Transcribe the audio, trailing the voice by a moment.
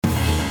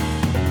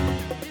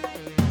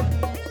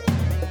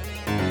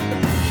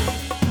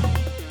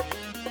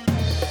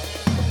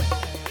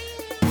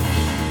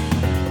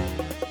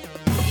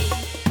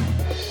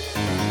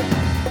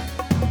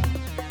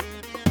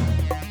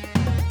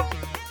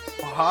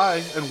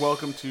Hi, and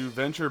welcome to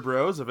Venture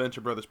Bros, a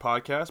Venture Brothers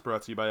podcast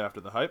brought to you by After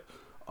the Hype.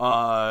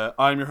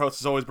 I'm your host,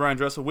 as always, Brian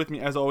Dressel. With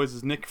me, as always,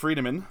 is Nick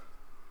Friedemann.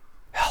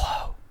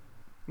 Hello.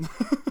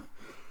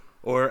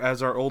 Or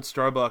as our old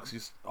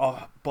Starbucks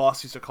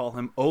boss used to call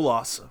him,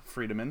 Olas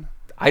Friedemann.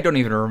 I don't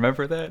even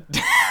remember that.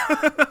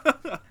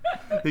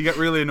 He got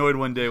really annoyed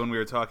one day when we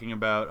were talking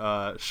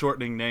about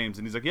shortening names,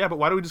 and he's like, yeah, but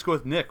why don't we just go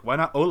with Nick? Why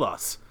not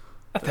Olas?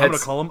 I'm going to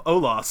call him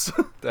Olas.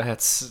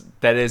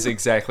 That is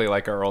exactly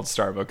like our old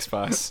Starbucks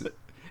boss.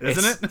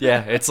 Isn't it?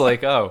 Yeah, it's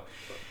like, oh,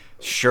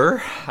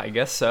 sure, I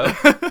guess so.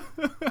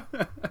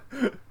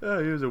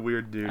 Oh, he was a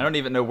weird dude. I don't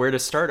even know where to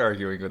start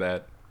arguing with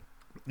that.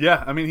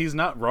 Yeah, I mean, he's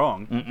not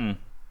wrong.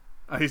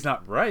 Mm-mm. He's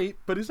not right,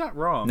 but he's not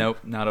wrong. Nope,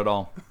 not at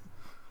all.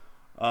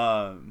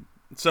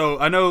 So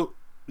I know,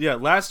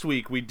 last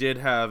week we did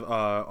have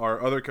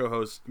our other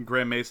co-host,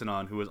 Graham Mason,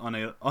 on, who was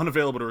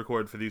unavailable to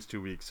record for these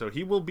 2 weeks. So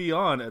he will be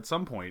on at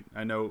some point.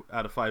 I know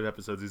out of 5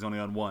 episodes he's only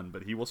on 1,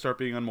 but he will start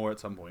being on more at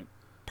some point.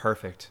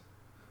 Perfect.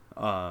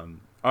 All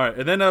right,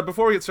 and then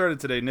before we get started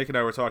today, Nick and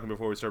I were talking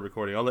before we start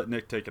recording. I'll let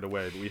Nick take it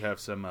away, but we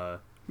have some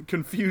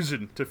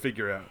confusion to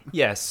figure out.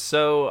 Yes,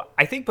 so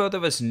I think both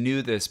of us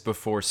knew this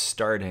before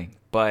starting,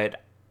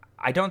 but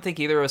I don't think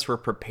either of us were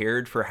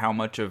prepared for how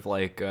much of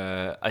like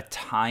a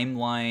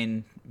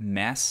timeline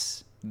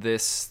mess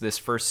this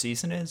first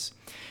season is.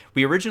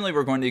 We originally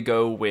were going to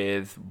go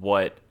with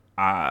what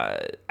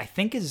I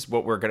think is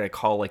what we're going to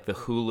call like the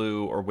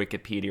Hulu or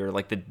Wikipedia, or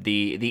like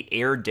the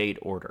air date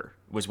order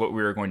was what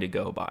we were going to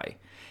go by.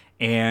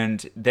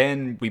 And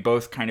then we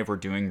both kind of were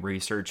doing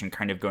research and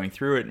kind of going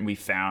through it, and we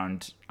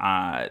found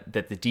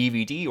that the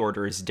DVD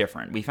order is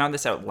different. We found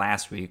this out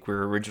last week. We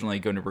were originally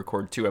going to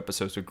record 2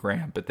 episodes with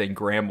Graham, but then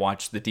Graham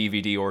watched the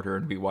DVD order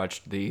and we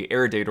watched the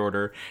air date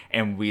order,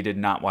 and we did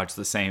not watch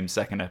the same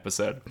second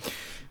episode.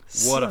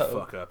 What a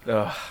fuck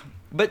up.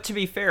 But to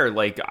be fair,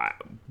 like,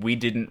 we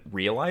didn't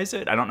realize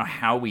it. I don't know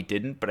how we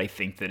didn't, but I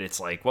think that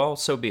it's like, well,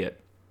 so be it.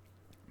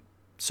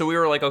 So we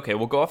were like, okay,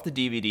 we'll go off the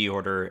DVD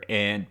order,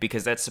 and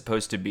because that's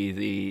supposed to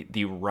be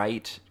the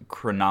right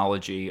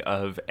chronology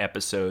of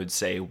episodes,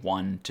 say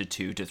 1 to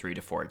 2 to 3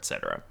 to 4,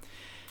 etc.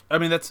 I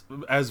mean, that's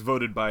as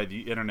voted by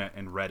the internet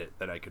and Reddit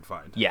that I could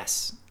find.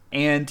 Yes.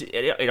 And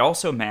it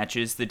also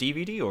matches the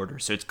DVD order,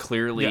 so it's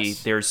clearly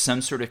there's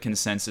some sort of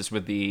consensus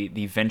with the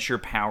venture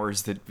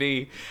powers that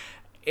be,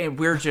 and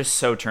we're just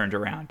so turned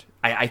around.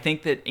 I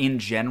think that in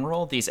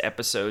general, these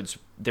episodes,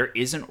 there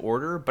is an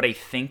order, but I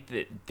think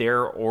that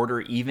their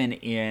order, even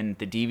in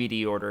the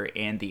DVD order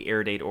and the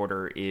air date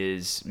order,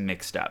 is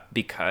mixed up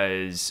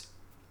because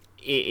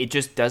it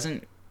just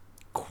doesn't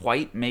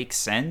quite make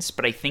sense.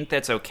 But I think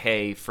that's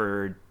okay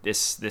for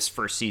this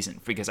first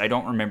season, because I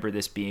don't remember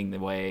this being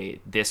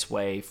this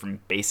way from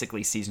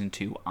basically season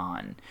 2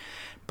 on.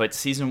 But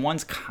season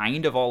 1's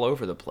kind of all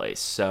over the place,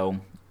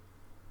 so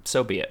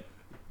be it.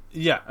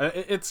 Yeah,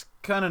 it's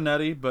kind of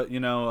nutty, but,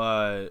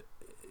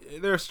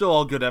 they're still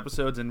all good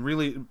episodes, and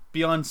really,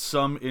 beyond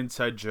some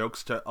inside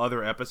jokes to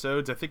other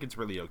episodes, I think it's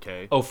really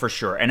okay. Oh, for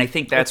sure. And I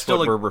think that's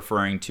what we're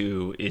referring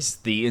to, is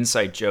the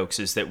inside jokes,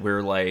 is that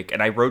we're like,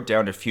 and I wrote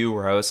down a few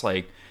where I was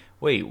like,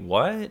 wait,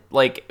 what?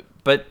 Like,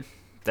 but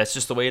that's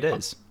just the way it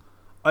is.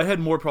 I had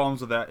more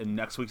problems with that in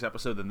next week's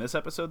episode than this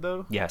episode,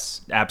 though.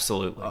 Yes,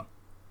 absolutely.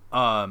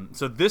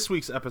 So this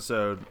week's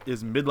episode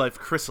is Midlife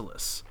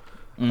Chrysalis.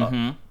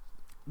 Mm-hmm.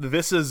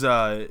 This is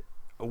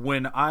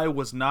when I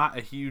was not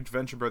a huge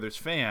Venture Brothers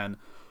fan.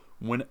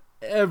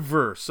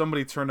 Whenever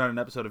somebody turned on an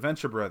episode of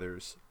Venture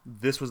Brothers,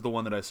 this was the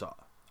one that I saw.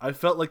 I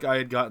felt like I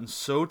had gotten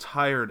so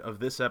tired of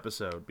this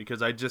episode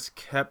because I just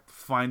kept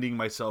finding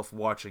myself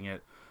watching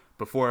it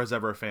before I was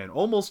ever a fan.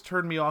 Almost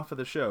turned me off of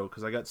the show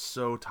because I got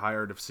so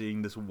tired of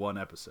seeing this one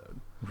episode.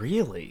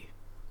 Really?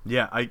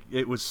 Yeah,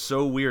 it was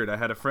so weird. I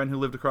had a friend who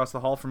lived across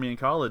the hall from me in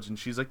college, and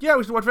she's like, yeah,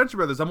 we should watch Venture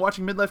Brothers. I'm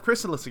watching Midlife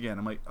Chrysalis again.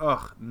 I'm like,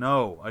 ugh,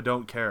 no, I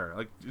don't care.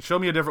 Like, show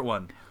me a different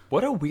one.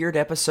 What a weird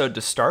episode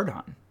to start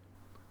on.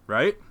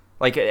 Right?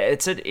 Like,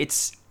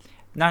 it's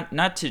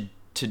not to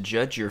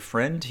judge your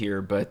friend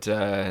here, but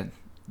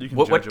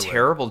what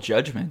terrible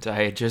judgment.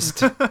 I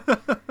just...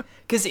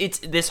 Because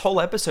this whole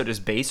episode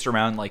is based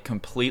around, like,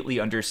 completely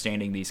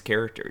understanding these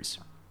characters.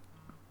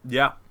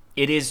 Yeah.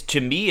 It is, to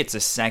me, it's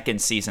a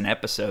second season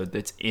episode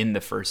that's in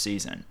the first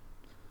season.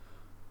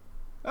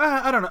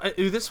 I don't know.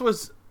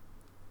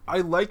 I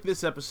like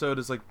this episode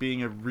as like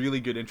being a really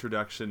good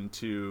introduction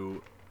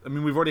to, I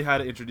mean, we've already had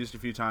it introduced a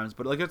few times,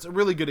 but like it's a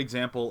really good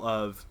example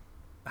of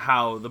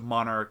how the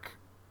Monarch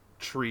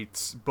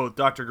treats both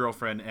Dr.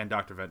 Girlfriend and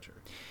Dr.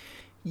 Venture.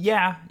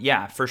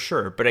 Yeah, for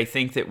sure. But I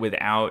think that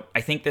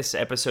I think this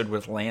episode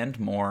would land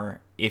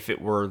more if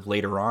it were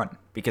later on,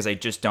 because I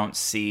just don't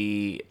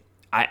see,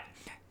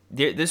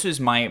 this was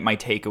my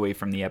takeaway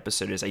from the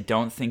episode, is I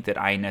don't think that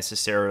I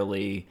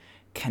necessarily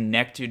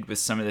connected with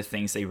some of the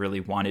things they really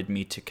wanted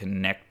me to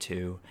connect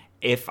to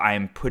if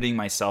I'm putting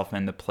myself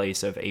in the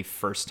place of a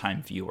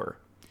first-time viewer.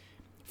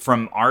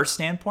 From our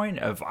standpoint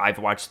I've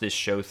watched this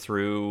show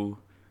through,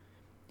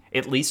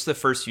 at least the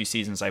first few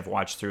seasons I've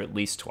watched through at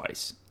least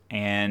twice.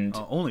 And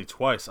only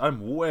twice.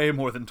 I'm way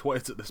more than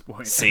twice at this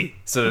point. see,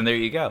 so then there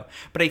you go.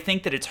 But I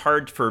think that it's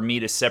hard for me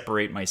to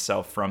separate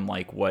myself from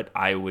like what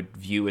I would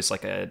view as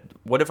like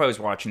what if I was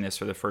watching this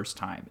for the first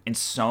time? And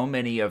so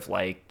many of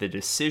like the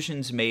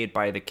decisions made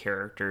by the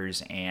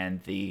characters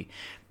and the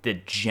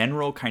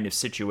general kind of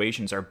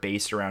situations are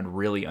based around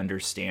really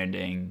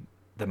understanding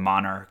the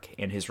Monarch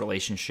and his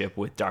relationship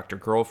with Dr.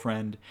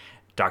 Girlfriend,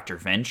 Dr.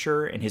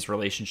 Venture and his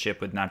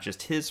relationship with not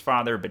just his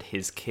father, but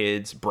his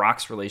kids,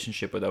 Brock's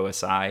relationship with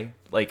OSI.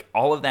 Like,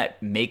 all of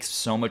that makes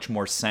so much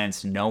more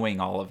sense knowing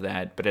all of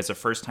that. But as a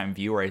first-time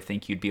viewer, I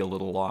think you'd be a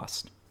little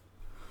lost.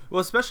 Well,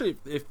 especially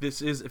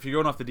if you're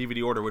going off the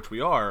DVD order, which we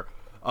are,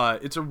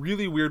 it's a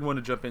really weird one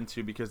to jump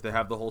into because they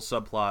have the whole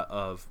subplot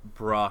of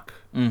Brock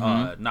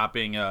not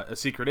being a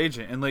secret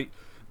agent. And, like,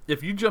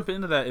 if you jump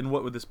into that, and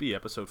what would this be,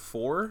 episode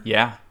 4?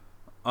 Yeah.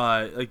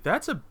 Like,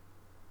 that's a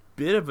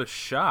bit of a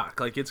shock.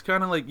 Like, it's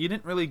kind of like you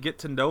didn't really get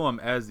to know him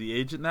as the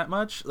agent that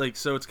much, like,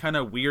 so it's kind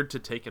of weird to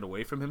take it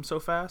away from him so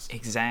fast.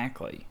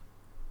 Exactly.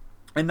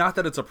 And not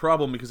that it's a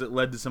problem, because it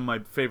led to some of my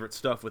favorite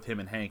stuff with him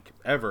and Hank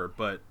ever,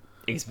 but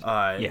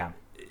yeah,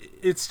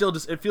 it's still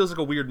just, it feels like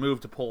a weird move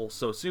to pull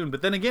so soon.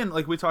 But then again,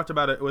 like we talked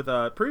about it with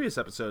a previous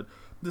episode,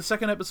 the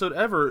second episode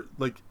ever,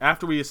 like,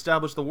 after we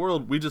establish the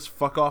world, we just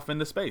fuck off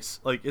into space.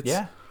 Like, it's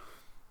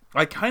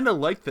I kind of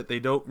like that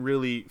they don't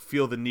really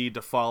feel the need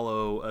to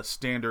follow a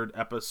standard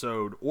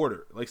episode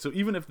order. Like, so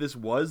even if this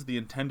was the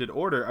intended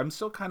order, I'm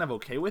still kind of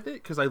okay with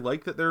it, because I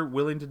like that they're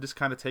willing to just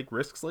kind of take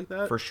risks like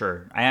that. For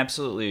sure. I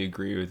absolutely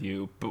agree with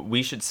you, but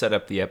we should set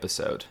up the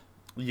episode.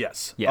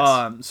 Yes.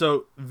 Yes.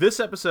 So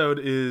this episode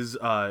is,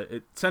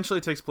 it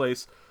essentially takes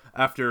place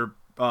after,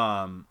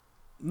 not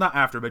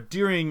after, but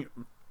during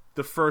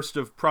the first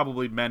of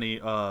probably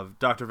many of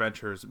Dr.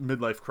 Venture's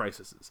midlife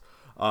crises.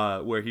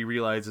 Where he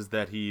realizes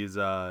that he's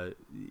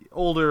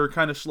older,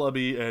 kind of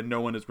schlubby, and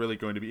no one is really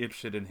going to be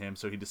interested in him.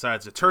 So he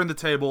decides to turn the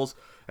tables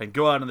and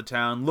go out in the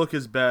town, look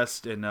his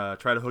best, and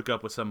try to hook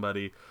up with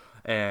somebody.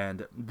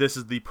 And this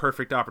is the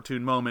perfect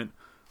opportune moment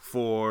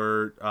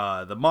for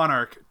the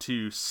Monarch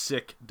to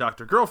sick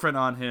Dr. Girlfriend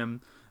on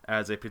him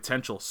as a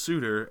potential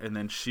suitor, and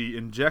then she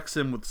injects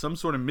him with some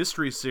sort of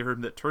mystery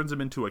serum that turns him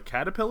into a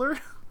caterpillar.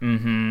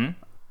 Mm-hmm.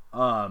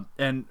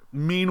 And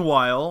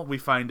meanwhile, we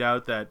find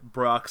out that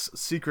Brock's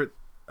secret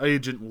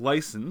agent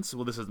license,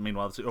 well, this isn't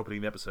meanwhile, it's the opening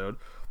of the episode,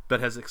 but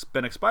has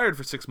been expired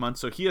for 6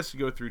 months, so he has to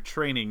go through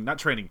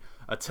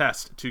a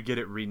test to get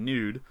it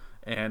renewed,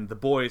 and the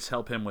boys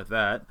help him with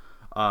that.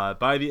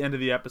 By the end of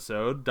the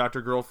episode,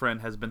 Dr.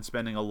 Girlfriend has been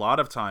spending a lot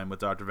of time with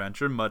Dr.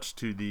 Venture, much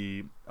to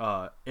the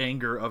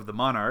anger of the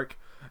Monarch,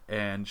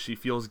 and she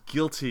feels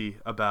guilty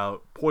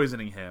about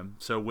poisoning him.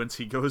 So once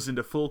he goes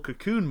into full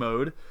cocoon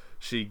mode,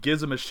 she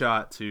gives him a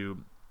shot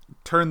to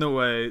turn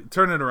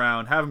it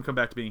around, have him come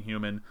back to being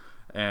human,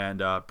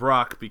 and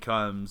Brock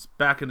becomes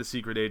back into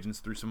secret agents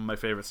through some of my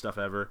favorite stuff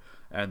ever,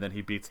 and then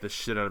he beats the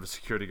shit out of a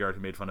security guard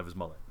who made fun of his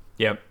mullet.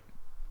 Yep.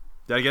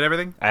 Did I get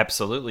everything?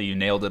 Absolutely, you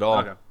nailed it all.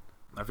 Okay.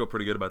 I feel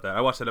pretty good about that.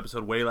 I watched that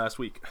episode way last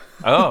week.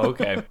 Oh,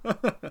 okay.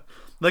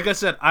 Like I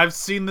said, I've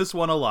seen this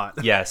one a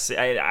lot. Yes,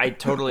 I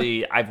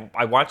totally.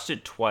 I watched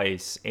it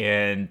twice,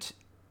 and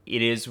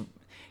it is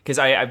because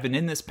I've been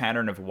in this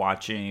pattern of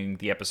watching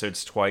the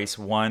episodes twice,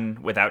 one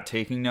without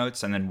taking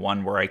notes, and then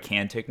one where I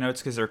can take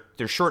notes, because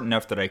they're short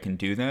enough that I can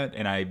do that,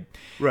 and I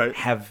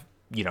have,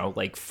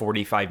 like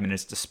 45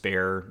 minutes to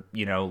spare,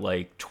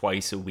 like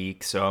twice a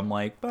week, so I'm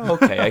like, oh,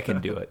 okay, I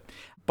can do it.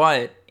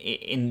 But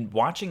in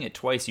watching it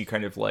twice, you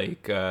kind of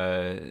like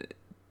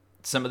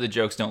some of the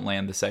jokes don't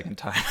land the second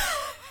time.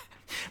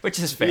 Which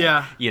is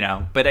fair,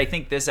 But I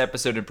think this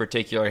episode in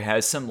particular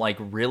has some like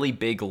really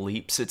big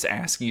leaps it's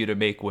asking you to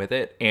make with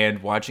it.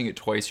 And watching it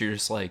twice, you're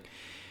just like,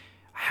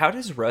 how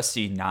does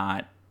Rusty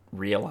not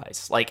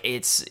realize? Like,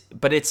 it's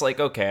like,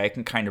 okay, I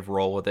can kind of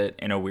roll with it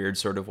in a weird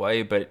sort of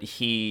way. But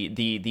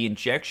the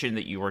injection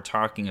that you were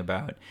talking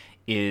about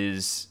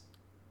is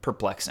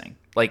perplexing.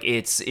 Like,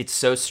 it's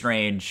so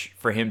strange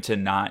for him to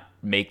not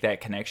make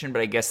that connection.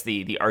 But I guess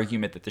the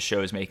argument that the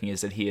show is making is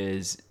that he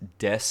is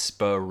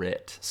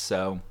desperate.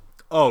 So...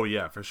 Oh,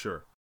 yeah, for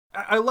sure.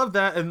 I love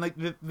that, and like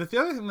the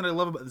other thing that I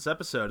love about this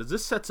episode is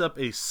this sets up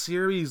a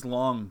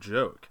series-long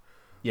joke.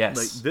 Yes.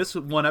 Like, this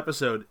one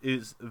episode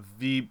is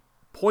the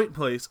point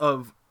place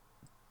of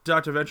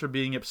Dr. Venture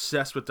being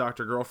obsessed with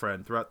Dr.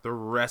 Girlfriend throughout the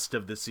rest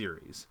of the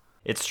series.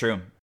 It's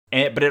true.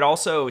 But it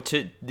also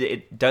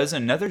it does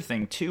another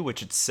thing, too,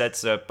 which it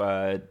sets up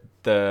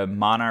the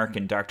Monarch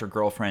and Dr.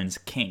 Girlfriend's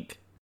kink,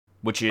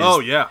 which is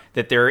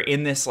that they're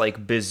in this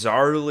like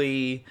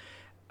bizarrely...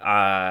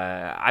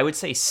 I would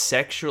say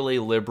sexually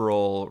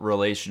liberal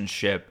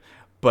relationship,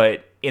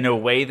 but in a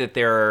way that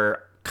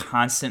they're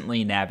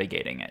constantly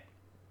navigating it.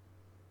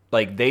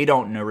 Like, they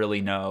don't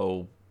really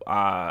know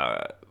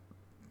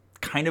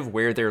kind of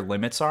where their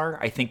limits are.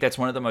 I think that's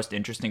one of the most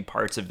interesting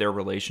parts of their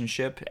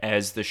relationship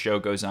as the show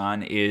goes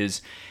on,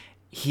 is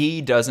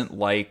he doesn't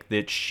like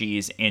that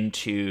she's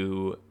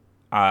into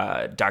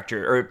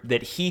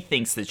that he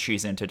thinks that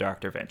she's into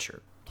Dr.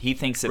 Venture. He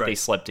thinks that they Right.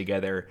 slept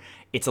together.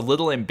 It's a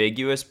little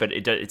ambiguous, but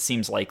it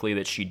seems likely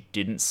that she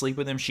didn't sleep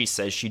with him. She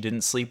says she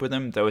didn't sleep with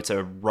him, though it's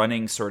a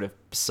running sort of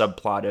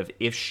subplot of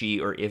if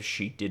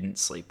she didn't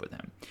sleep with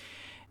him.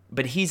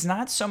 But he's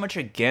not so much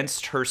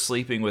against her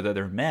sleeping with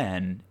other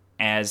men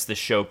as the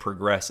show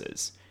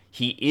progresses.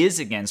 He is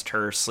against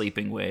her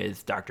sleeping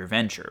with Dr.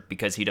 Venture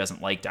because he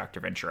doesn't like Dr.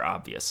 Venture,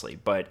 obviously.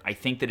 But I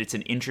think that it's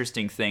an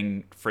interesting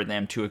thing for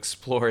them to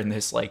explore in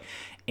this like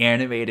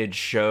animated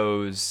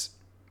shows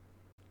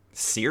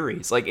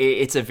series. Like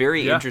it's a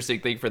very interesting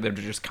thing for them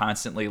to just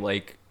constantly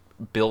like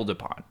build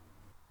upon.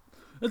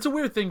 It's a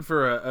weird thing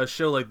for a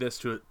show like this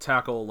to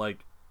tackle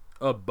like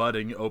a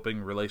budding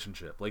open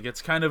relationship. Like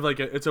it's kind of like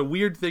it's a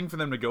weird thing for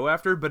them to go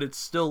after, but it's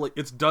still like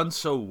it's done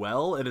so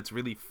well and it's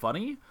really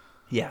funny.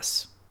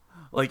 Yes.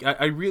 Like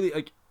I really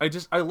like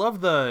I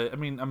love the I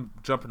mean I'm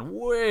jumping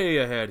way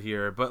ahead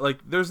here, but like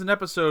there's an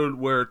episode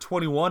where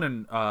 21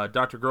 and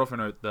Dr.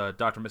 Girlfriend or the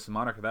Dr. Mrs.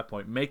 Monarch at that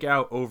point make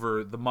out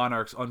over the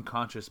Monarch's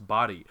unconscious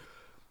body.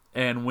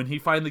 And when he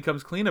finally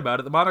comes clean about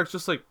it, the Monarch's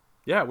just like,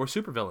 yeah, we're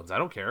supervillains. I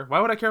don't care. Why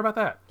would I care about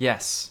that?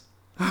 Yes.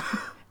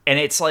 And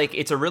it's like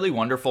it's a really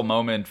wonderful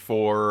moment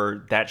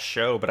for that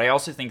show, but I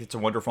also think it's a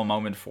wonderful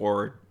moment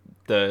for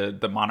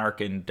the Monarch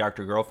and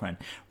Dr. Girlfriend.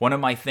 One of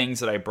my things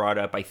that I brought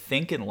up, I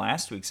think in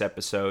last week's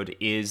episode,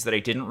 is that I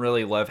didn't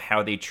really love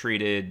how they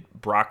treated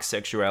Brock's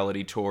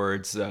sexuality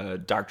towards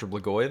Dr.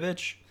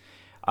 Blagojevich.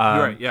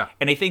 Right, yeah.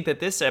 And I think that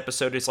this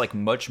episode is like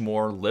much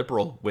more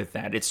liberal with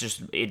that. It's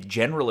just, in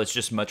general, it's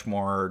just much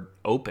more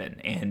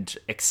open and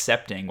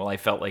accepting. Well, I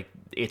felt like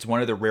it's one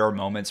of the rare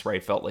moments where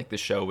I felt like the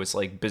show was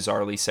like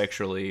bizarrely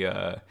sexually,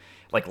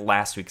 like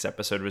last week's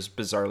episode was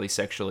bizarrely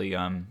sexually,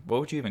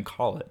 what would you even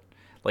call it?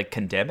 Like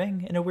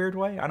condemning in a weird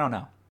way? I don't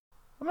know.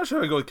 I'm not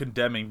sure I go with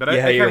condemning, but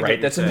yeah, I you're kinda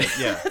right. get what That's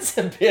you're a bit, saying. that's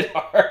a bit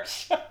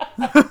harsh.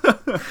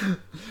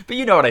 But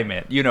you know what I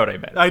meant. You know what I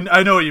meant.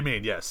 I know what you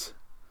mean. Yes.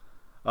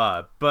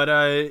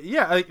 But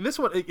yeah, like, this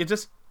one it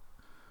just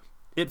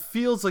it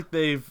feels like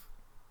they've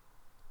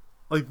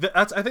like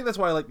that's I think that's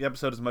why I like the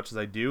episode as much as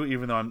I do,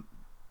 even though I'm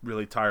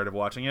really tired of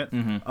watching it.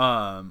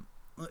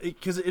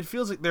 Because it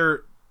feels like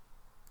they're.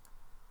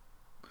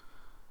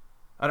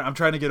 I'm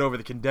trying to get over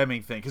the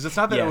condemning thing because it's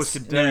not that it was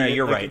condemning. No,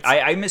 you're like,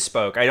 right. I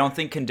misspoke. I don't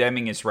think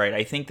condemning is right.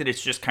 I think that it's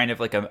just kind of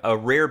like a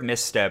rare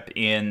misstep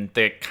in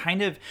the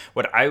kind of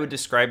what I would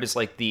describe as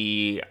like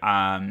the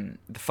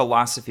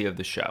philosophy of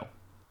the show.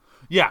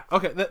 Yeah,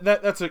 okay,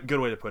 that's a good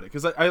way to put it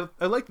because I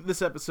like that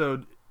this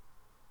episode.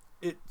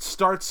 It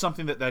starts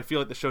something that I feel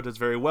like the show does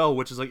very well,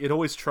 which is like it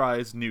always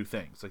tries new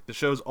things. Like the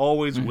show's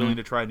always willing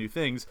to try new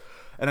things,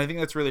 and I think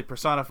that's really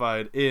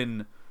personified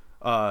in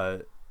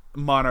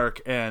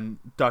Monarch and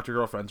Dr.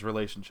 Girlfriend's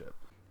relationship.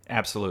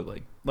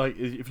 Absolutely. Like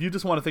if you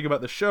just want to think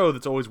about the show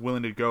that's always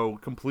willing to go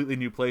completely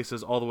new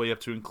places, all the way up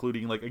to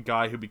including like a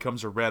guy who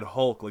becomes a Red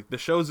Hulk. Like the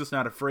show's just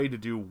not afraid to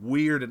do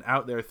weird and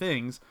out there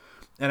things.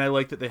 And I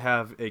like that they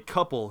have a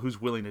couple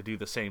who's willing to do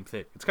the same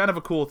thing. It's kind of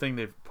a cool thing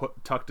they've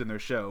tucked in their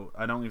show.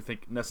 I don't even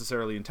think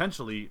necessarily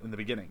intentionally in the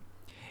beginning.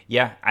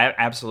 Yeah,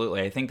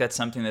 absolutely. I think that's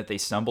something that they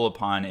stumble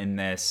upon in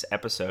this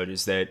episode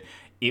is that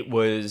it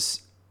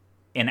was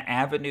an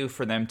avenue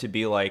for them to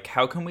be like,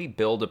 how can we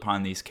build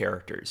upon these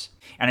characters?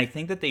 And I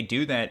think that they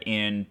do that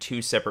in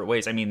two separate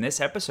ways. I mean, this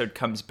episode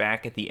comes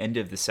back at the end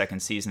of the second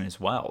season as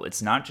well.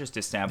 It's not just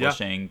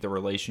establishing the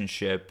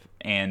relationship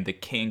and the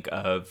kink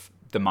of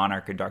the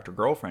Monarch and Dr.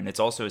 Girlfriend. It's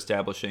also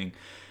establishing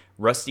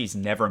Rusty's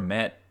never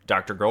met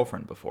Dr.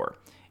 Girlfriend before.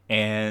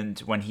 And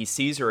when he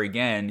sees her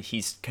again,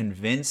 he's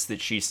convinced that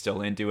she's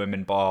still into him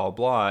and blah,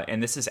 blah.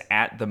 And this is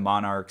at the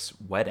Monarch's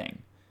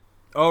wedding.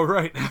 Oh,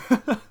 right.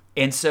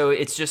 And so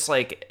it's just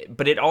like,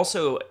 but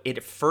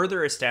it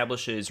further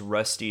establishes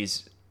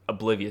Rusty's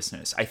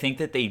obliviousness. I think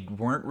that they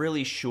weren't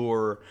really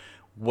sure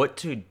what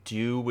to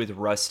do with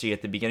Rusty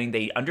at the beginning.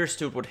 They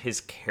understood what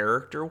his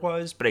character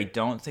was, but I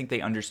don't think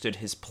they understood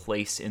his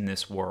place in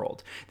this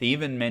world. They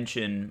even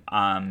mention,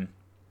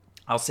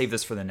 I'll save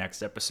this for the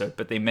next episode,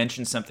 but they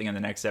mentioned something in the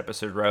next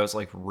episode where I was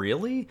like,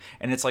 really?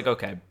 And it's like,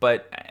 okay,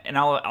 and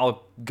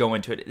I'll go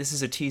into it. This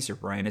is a teaser,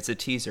 Brian. It's a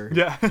teaser.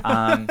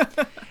 Yeah.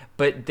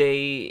 But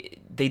they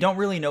don't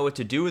really know what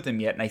to do with him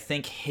yet. And I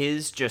think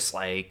his just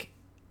like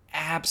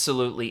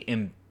absolutely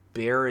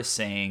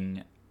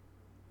embarrassing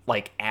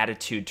like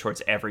attitude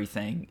towards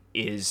everything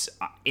is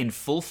in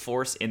full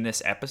force in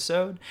this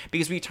episode,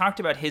 because we talked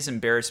about his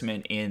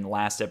embarrassment in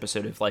last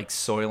episode of like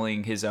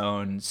soiling his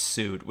own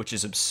suit, which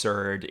is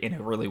absurd in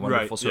a really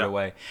wonderful sort of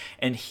way.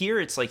 And here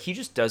it's like he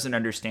just doesn't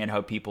understand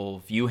how people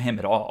view him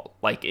at all.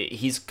 Like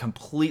he's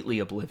completely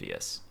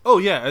oblivious. Oh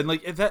yeah, and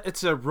like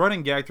it's a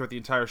running gag throughout the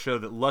entire show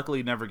that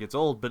luckily never gets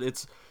old, but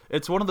it's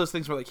one of those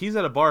things where like he's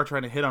at a bar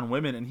trying to hit on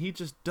women and he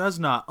just does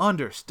not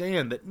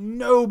understand that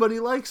nobody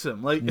likes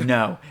him. Like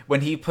no,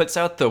 when he puts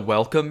out the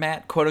welcome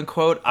mat, quote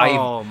unquote,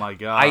 oh my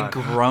god, I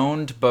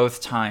groaned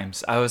both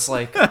times. I was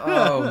like,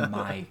 oh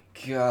my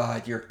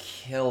god, you're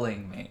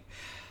killing me.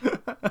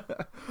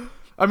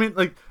 I mean,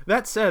 like,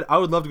 that said, I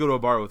would love to go to a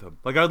bar with him.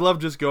 Like, I'd love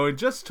just going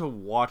just to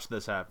watch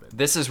this happen.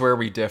 This is where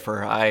we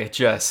differ. I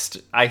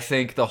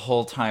think the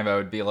whole time I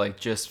would be like,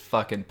 just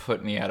fucking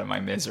put me out of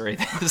my misery.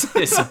 This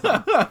is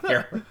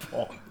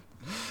terrible.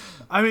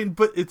 I mean,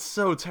 but it's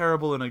so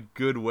terrible in a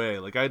good way.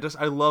 Like, I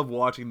love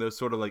watching those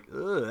sort of like,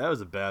 ugh, that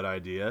was a bad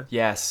idea.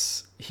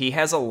 Yes, he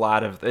has a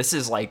lot of, this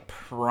is like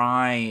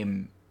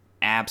prime,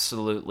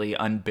 absolutely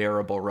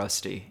unbearable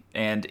Rusty.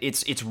 And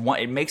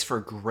it makes for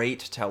great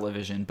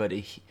television, but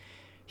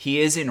he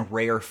is in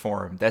rare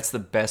form. That's the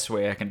best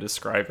way I can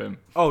describe him.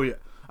 Oh, yeah.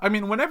 I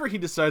mean, whenever he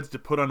decides to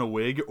put on a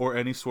wig or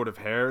any sort of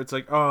hair, it's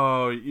like,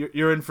 oh,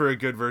 you're in for a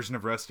good version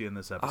of Rusty in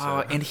this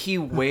episode. And he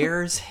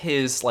wears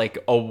his, like,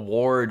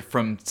 award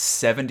from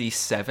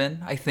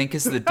 77, I think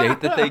is the date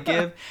that they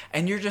give.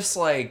 And you're just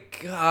like,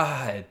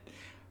 God,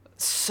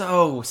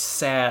 so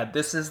sad.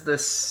 This is the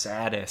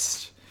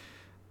saddest.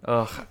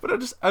 Ugh.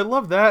 But I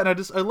love that,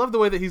 and I love the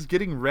way that he's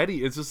getting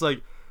ready. It's just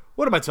like,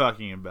 what am I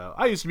talking about?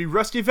 I used to be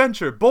Rusty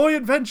Venture, boy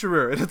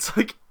adventurer, and it's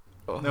like,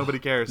 nobody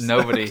cares.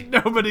 Nobody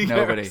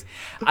cares.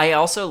 I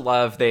also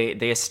love they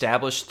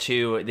established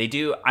too. They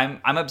do.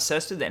 I'm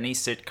obsessed with any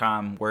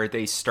sitcom where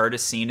they start a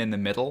scene in the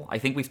middle. I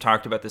think we've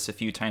talked about this a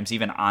few times,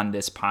 even on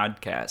this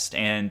podcast.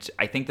 And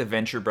I think the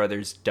Venture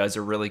Brothers does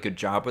a really good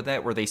job with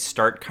that, where they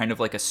start kind of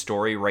like a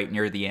story right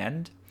near the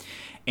end.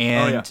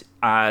 And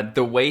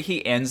the way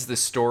he ends the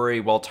story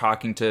while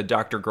talking to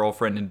Dr.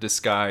 Girlfriend in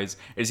disguise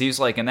is he's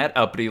like, and that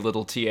uppity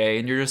little TA,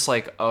 and you're just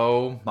like,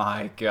 oh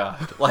my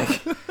God. Like,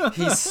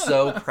 he's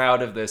so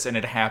proud of this, and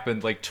it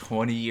happened like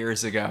 20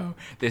 years ago.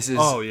 This is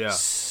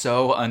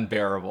so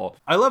unbearable.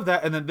 I love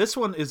that. And then this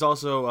one is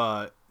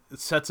also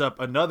sets up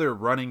another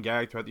running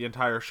gag throughout the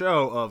entire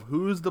show of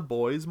who's the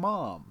boy's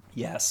mom.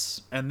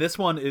 Yes. And this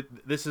one,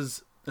 this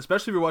is,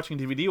 especially if you're watching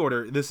DVD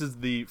order, this is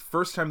the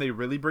first time they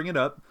really bring it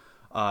up.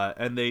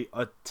 And they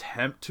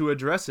attempt to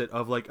address it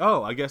of like,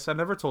 oh, I guess I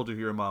never told you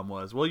who your mom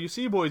was. Well, you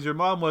see, boys, your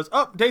mom was,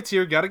 oh, date's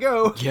here, gotta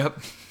go. Yep.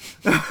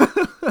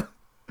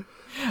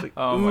 Like,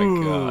 oh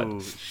my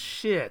God.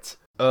 Shit.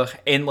 Ugh,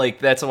 and like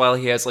that's while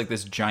he has like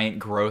this giant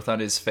growth on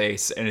his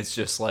face, and it's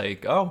just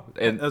like, oh,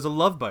 and there's a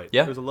love bite.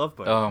 Yeah, there's a love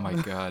bite. Oh my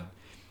God.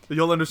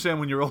 You'll understand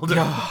when you're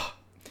older.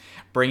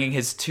 Bringing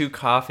his 2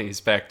 coffees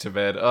back to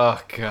bed.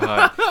 Oh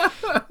God.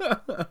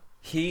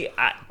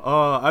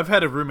 I've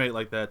had a roommate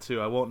like that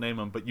too. I won't name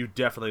him, but you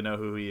definitely know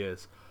who he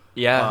is.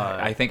 Yeah,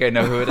 I think I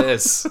know who it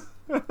is.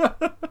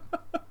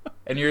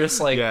 And you're just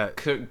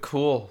like,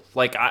 cool.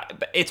 Like,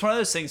 it's one of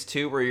those things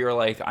too where you're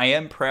like, I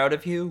am proud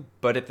of you,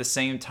 but at the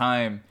same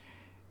time,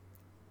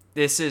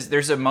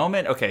 there's a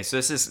moment. Okay, so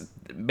this is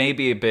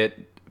maybe a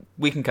bit.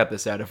 We can cut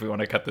this out if we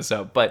want to cut this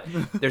out. But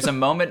there's a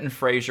moment in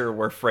Frasier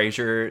where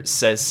Frasier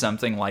says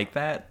something like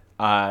that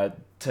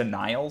to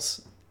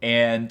Niles,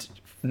 and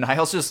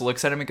Niles just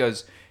looks at him and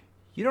goes,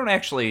 "You don't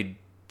actually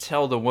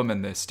tell the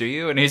woman this, do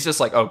you?" And he's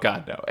just like, "Oh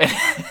God, no."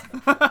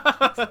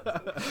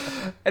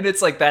 And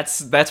it's like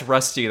that's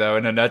Rusty though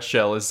in a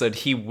nutshell, is that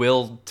he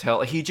will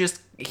tell.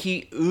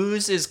 He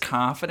oozes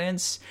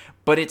confidence,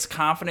 but it's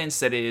confidence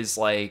that is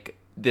like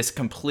this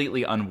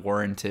completely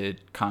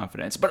unwarranted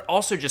confidence, but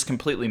also just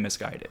completely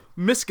misguided,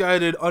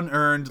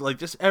 unearned, like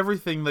just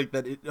everything like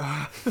that.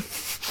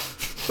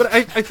 But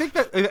I think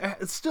that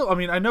it's still, I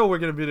mean, I know we're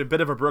going to be a bit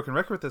of a broken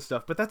record with this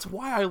stuff, but that's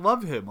why I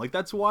love him. Like,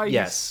 that's why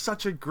he's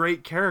such a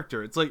great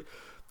character. It's like,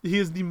 he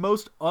is the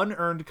most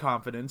unearned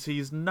confidence.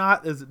 He's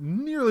not as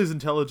nearly as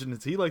intelligent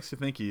as he likes to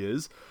think he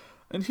is.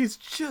 And he's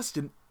just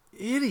an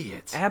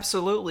idiot.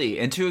 Absolutely.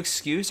 And to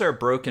excuse our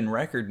broken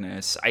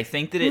recordness, I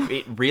think that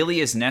it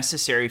really is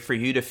necessary for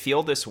you to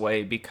feel this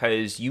way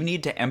because you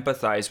need to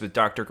empathize with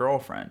Dr.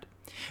 Girlfriend.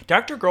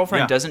 Dr.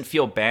 Girlfriend doesn't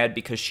feel bad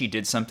because she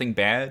did something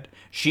bad.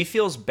 She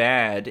feels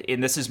bad,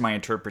 and this is my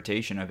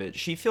interpretation of it,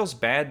 she feels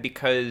bad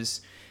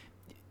because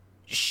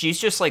she's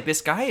just like,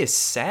 this guy is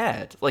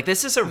sad. Like,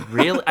 this is a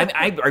real...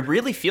 I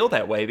really feel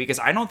that way because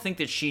I don't think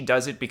that she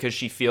does it because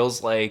she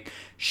feels like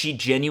she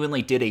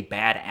genuinely did a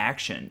bad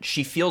action.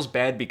 She feels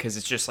bad because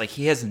it's just like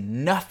he has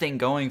nothing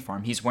going for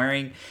him. He's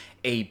wearing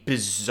a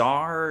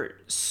bizarre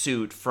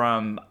suit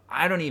from,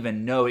 I don't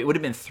even know, it would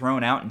have been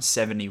thrown out in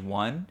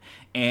 71,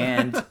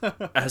 and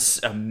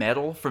a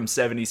medal from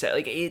 77.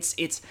 Like,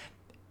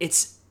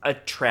 it's a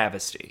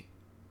travesty.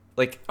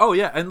 Like, oh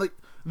yeah, and like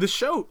the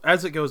show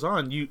as it goes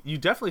on, you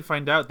definitely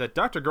find out that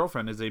Dr.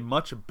 Girlfriend is a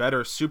much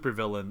better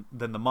supervillain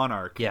than the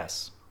Monarch.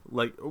 Yes,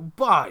 like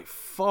by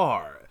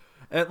far.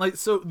 And like,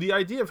 so the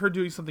idea of her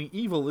doing something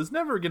evil is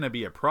never going to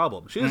be a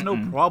problem. She has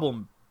no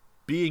problem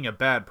being a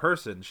bad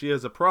person. She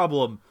has a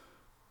problem,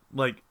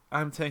 like,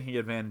 I'm taking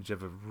advantage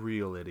of a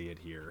real idiot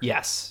here.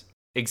 Yes,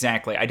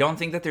 exactly. I don't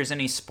think that there's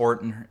any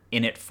sport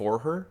in it for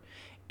her.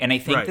 And I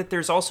think that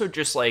there's also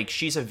just like,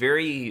 she's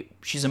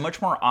a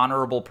much more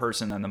honorable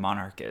person than the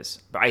Monarch is.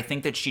 But I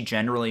think that she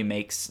generally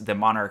makes the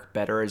Monarch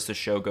better as the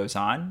show goes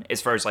on,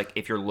 as far as like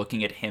if you're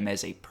looking at him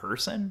as a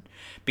person,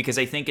 because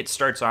I think it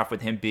starts off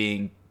with him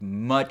being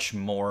much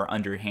more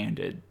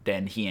underhanded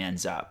than he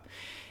ends up.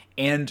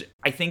 And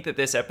I think that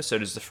this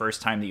episode is the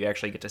first time that you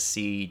actually get to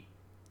see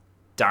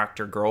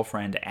Dr.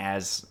 Girlfriend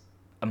as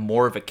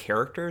more of a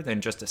character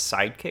than just a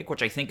sidekick,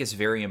 which I think is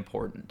very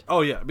important.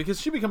 Oh yeah,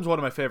 because she becomes one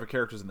of my favorite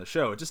characters in the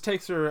show. It just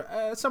takes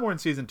her somewhere in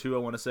season 2, I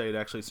want to say, to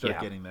actually start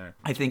getting there.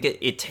 I think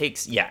it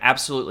takes,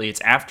 absolutely.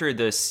 It's after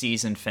the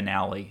season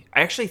finale.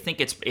 I actually think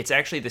it's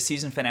actually the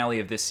season finale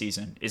of this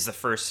season is the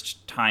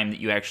first time that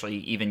you actually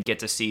even get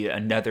to see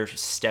another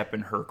step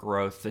in her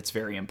growth that's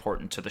very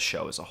important to the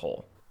show as a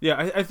whole.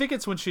 Yeah, I think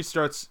it's when she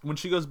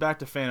goes back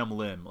to Phantom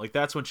Limb. Like,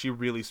 that's when she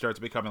really starts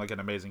becoming like an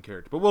amazing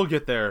character. But we'll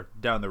get there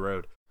down the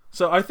road.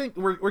 So I think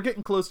we're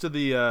getting close to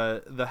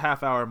the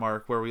half-hour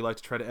mark where we like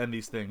to try to end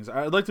these things.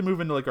 I'd like to move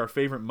into like our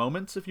favorite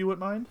moments, if you wouldn't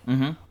mind.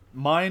 Mm-hmm.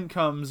 Mine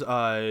comes,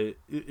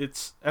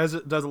 it's as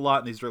it does a lot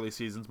in these early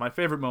seasons. My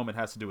favorite moment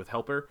has to do with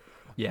Helper.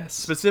 Yes.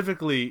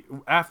 Specifically,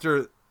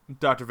 after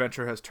Dr.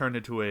 Venture has turned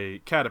into a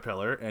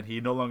caterpillar and he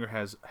no longer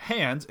has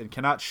hands and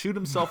cannot shoot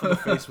himself in the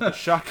face with a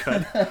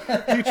shotgun,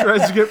 he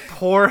tries to get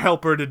poor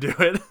Helper to do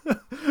it.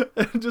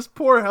 And just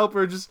poor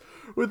Helper just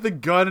with the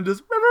gun and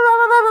just...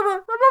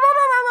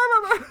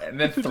 And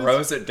then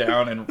throws it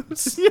down and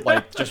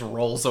like just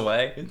rolls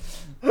away.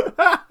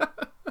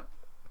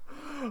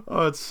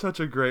 Oh, it's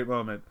such a great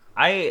moment.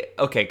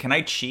 Okay, can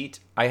I cheat?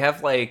 I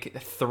have like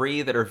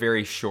 3 that are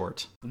very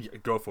short. Yeah,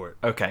 go for it.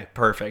 Okay,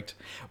 perfect.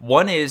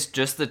 One is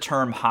just the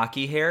term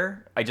hockey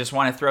hair. I just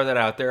want to throw that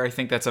out there. I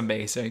think that's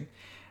amazing.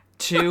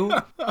 2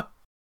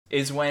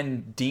 is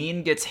when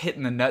Dean gets hit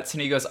in the nuts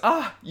and he goes,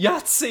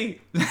 Yahtzee!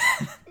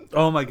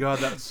 Oh my god,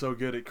 that's so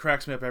good. It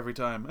cracks me up every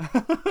time.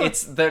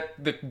 It's the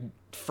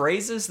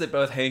phrases that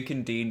both Hank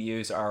and Dean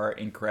use are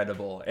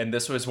incredible. And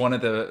this was one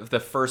of the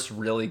first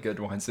really good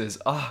ones is,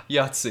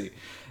 Yahtzee.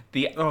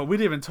 We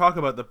didn't even talk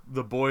about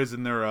the boys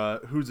and their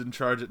who's in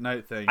charge at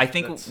night thing. I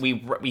think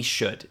we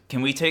should.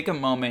 Can we take a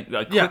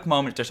quick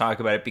moment to talk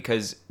about it?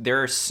 Because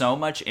there is so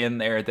much in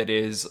there that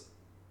is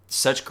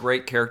such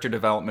great character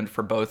development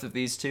for both of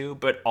these two,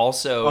 but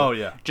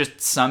also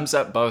just sums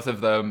up both of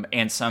them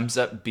and sums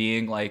up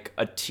being like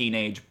a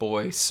teenage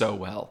boy so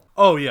well.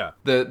 Oh yeah.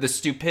 The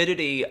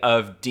stupidity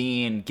of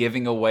Dean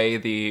giving away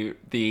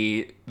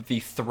the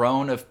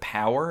throne of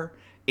power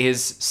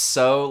is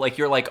so like,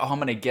 you're like, I'm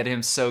gonna get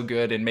him so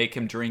good and make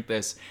him drink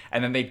this,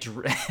 and then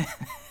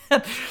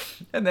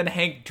and then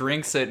Hank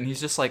drinks it and he's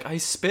just like, I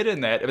spit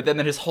in that, but then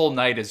his whole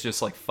night is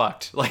just like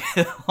fucked, like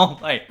the whole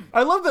night.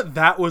 I love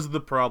that was the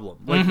problem.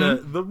 Like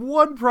the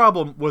one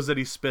problem was that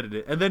he spit in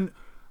it, and then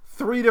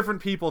 3 different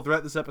people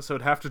throughout this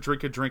episode have to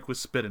drink a drink with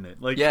spit in it.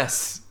 Like,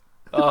 yes.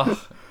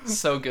 Oh,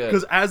 so good.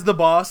 Because as the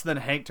boss, then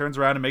Hank turns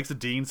around and makes a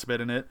Dean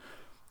spit in it.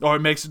 Or it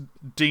makes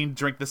Dean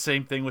drink the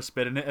same thing with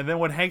spit in it. And then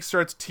when Hank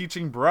starts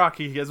teaching Brock,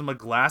 he gives him a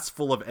glass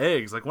full of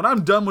eggs. Like, when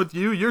I'm done with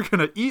you, you're going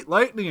to eat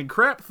lightning and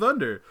crap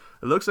thunder.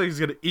 It looks like he's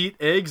going to eat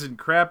eggs and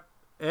crap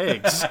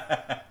eggs.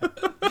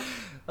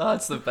 Oh,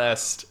 it's the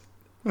best.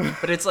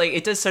 But it's like,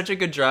 it does such a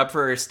good job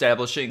for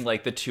establishing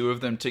like the two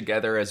of them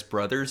together as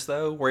brothers,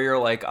 though, where you're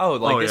like,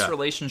 this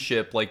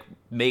relationship like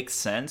makes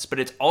sense, but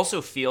it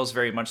also feels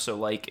very much so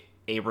like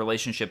a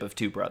relationship of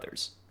two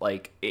brothers,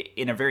 like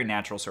in a very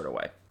natural sort of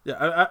way.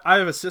 Yeah, I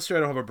have a sister. I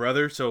don't have a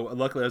brother, so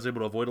luckily I was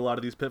able to avoid a lot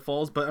of these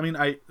pitfalls. But I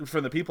mean,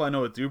 from the people I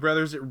know with do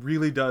brothers, it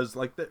really does,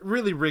 like, it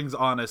really rings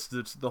honest.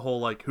 It's the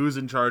whole like who's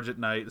in charge at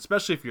night,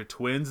 especially if you're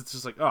twins. It's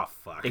just like, oh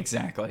fuck.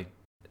 Exactly.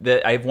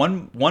 I have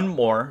one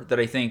more that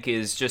I think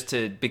is just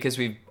because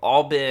we've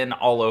all been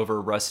all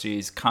over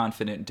Rusty's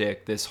confident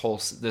dick this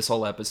whole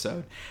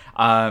episode.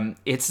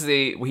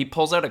 He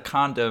pulls out a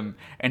condom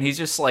and he's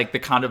just like, the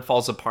condom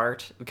falls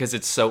apart because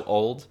it's so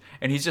old,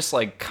 and he's just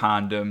like,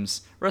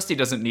 condoms. Rusty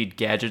doesn't need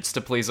gadgets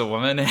to please a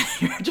woman, and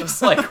you're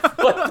just like,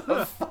 what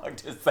the fuck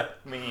does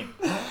that mean?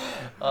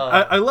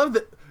 I love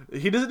that.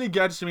 He doesn't need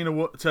gadgets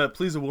to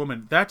please a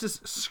woman. That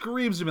just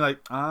screams to me like,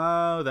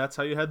 oh, that's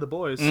how you had the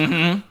boys.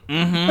 Mm-hmm.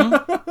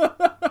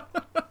 Mm-hmm.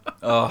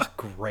 Oh,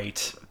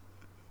 great.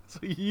 So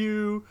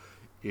you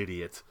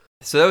idiot.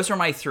 So those were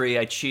my 3.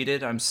 I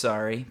cheated. I'm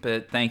sorry,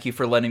 but thank you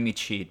for letting me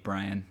cheat,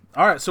 Brian.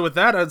 All right. So with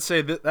that, I'd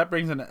say that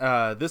brings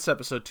this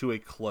episode to a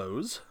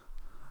close.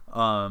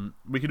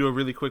 We can do a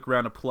really quick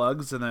round of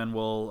plugs and then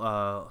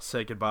we'll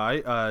say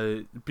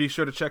goodbye. Be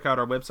sure to check out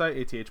our website,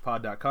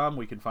 athpod.com.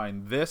 We can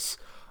find this,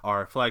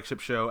 our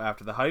flagship show,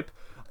 After the Hype.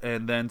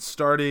 And then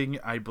starting,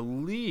 I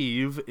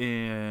believe,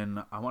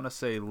 in, I want to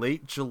say,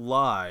 late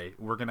July,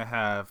 we're going to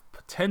have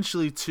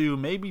potentially 2,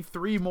 maybe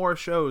 3 more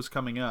shows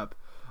coming up.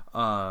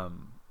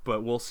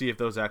 But we'll see if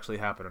those actually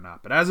happen or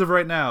not. But as of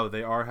right now,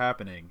 they are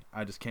happening.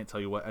 I just can't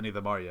tell you what any of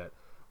them are yet.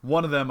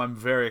 One of them I'm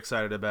very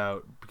excited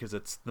about because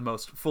it's the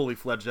most fully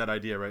fledged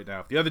idea right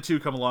now. If the other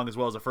 2 come along as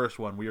well as the first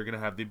one, we are going to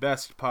have the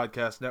best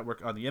podcast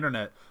network on the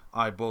internet,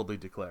 I boldly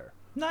declare.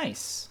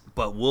 Nice.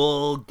 But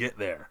we'll get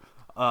there.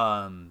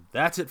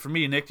 That's it for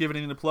me. Nick, do you have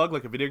anything to plug,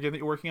 like a video game that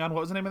you're working on? What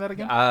was the name of that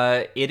again?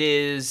 It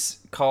is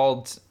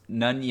called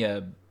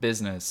Nunya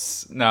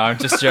Business. No, I'm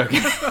just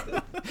joking.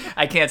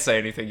 I can't say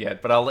anything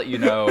yet, but I'll let you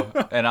know,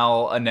 and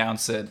I'll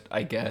announce it,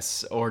 I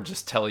guess, or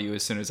just tell you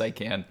as soon as I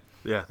can.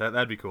 Yeah,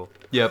 that'd be cool.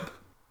 Yep.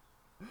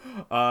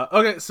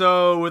 Okay,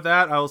 so with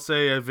that, I'll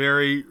say a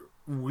very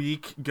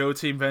weak Go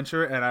Team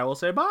Venture, and I will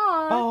say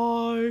bye.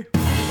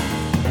 Bye.